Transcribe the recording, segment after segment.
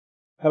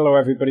Hello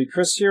everybody,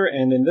 Chris here,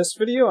 and in this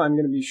video I'm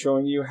going to be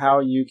showing you how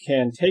you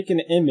can take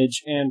an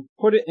image and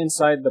put it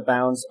inside the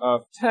bounds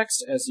of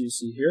text, as you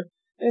see here,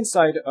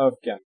 inside of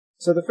GIMP.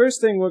 So the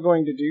first thing we're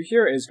going to do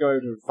here is go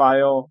to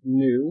File,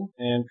 New,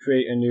 and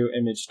create a new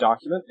image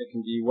document. It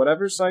can be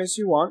whatever size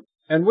you want.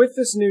 And with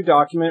this new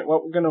document,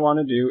 what we're going to want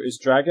to do is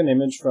drag an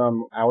image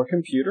from our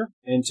computer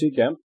into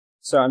GIMP.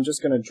 So I'm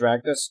just going to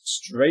drag this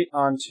straight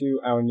onto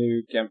our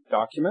new GIMP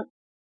document,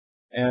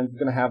 and we're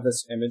going to have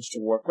this image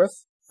to work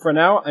with. For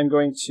now, I'm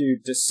going to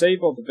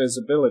disable the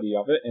visibility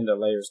of it in the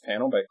Layers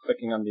panel by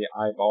clicking on the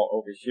eyeball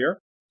over here.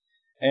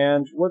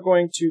 And we're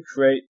going to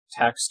create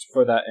text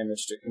for that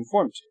image to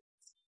conform to.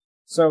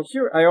 So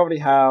here I already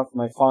have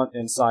my font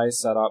and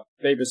size set up.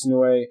 Babus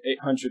Nue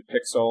 800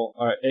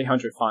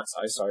 font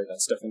size, sorry,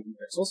 that's different than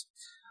pixels.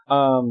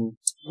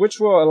 Which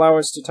will allow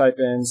us to type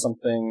in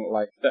something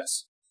like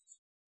this.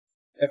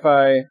 If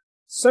I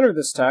center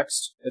this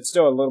text, it's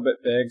still a little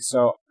bit big,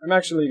 so I'm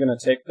actually going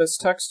to take this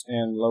text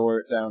and lower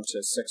it down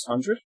to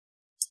 600.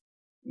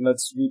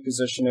 Let's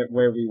reposition it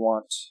where we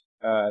want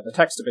the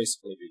text to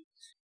basically be.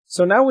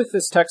 So now with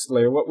this text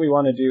layer, what we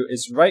want to do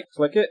is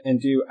right-click it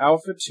and do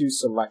Alpha to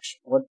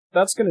Selection. What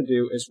that's going to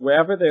do is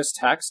wherever there's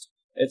text,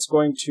 it's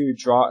going to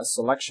draw a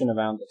selection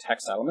around the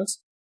text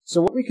elements.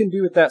 So what we can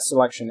do with that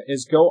selection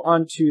is go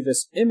onto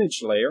this image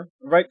layer,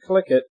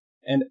 right-click it,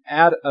 and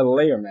add a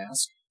layer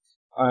mask.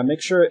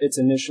 Make sure it's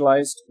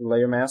initialized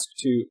layer mask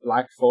to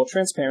lack full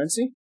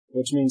transparency,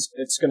 which means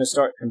it's going to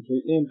start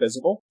completely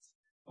invisible.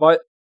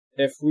 But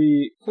if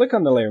we click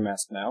on the layer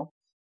mask now,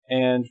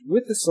 and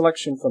with the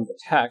selection from the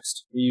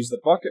text, we use the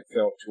bucket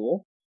fill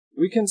tool,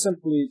 we can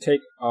simply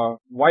take a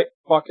white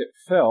bucket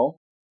fill,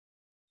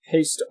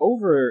 paste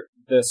over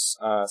this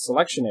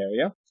selection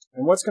area,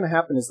 and what's going to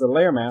happen is the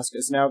layer mask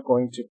is now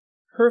going to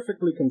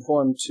perfectly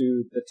conform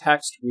to the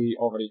text we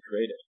already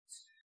created.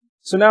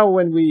 So now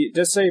when we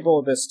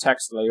disable this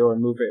text layer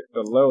and move it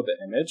below the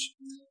image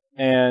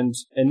and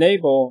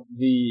enable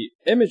the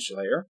image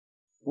layer,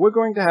 we're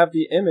going to have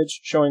the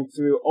image showing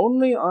through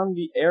only on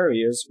the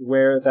areas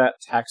where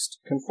that text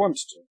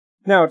conforms to.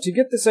 Now, to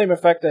get the same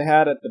effect I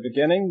had at the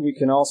beginning, we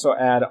can also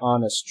add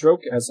on a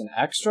stroke as an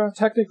extra.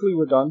 Technically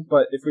we're done,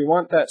 but if we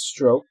want that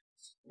stroke,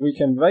 we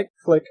can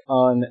right-click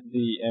on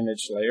the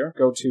image layer,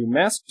 go to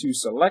Mask to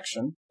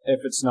Selection if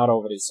it's not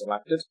already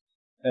selected.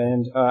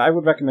 And I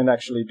would recommend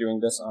actually doing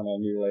this on a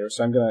new layer.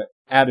 So I'm going to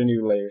add a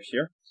new layer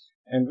here.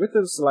 And with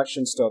the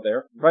selection still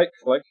there,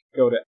 right-click,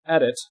 go to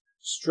Edit,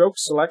 Stroke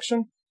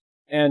Selection,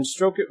 and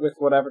stroke it with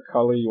whatever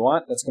color you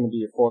want. That's going to be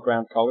your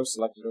foreground color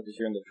selected over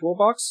here in the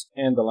toolbox,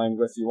 and the line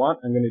width you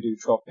want. I'm going to do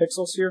 12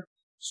 pixels here.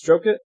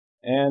 Stroke it,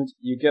 and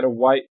you get a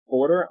white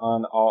border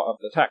on all of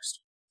the text.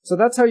 So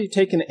that's how you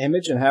take an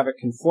image and have it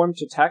conform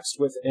to text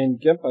within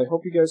GIMP. I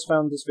hope you guys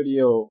found this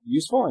video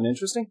useful and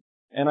interesting,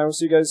 and I will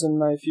see you guys in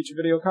my future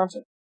video content.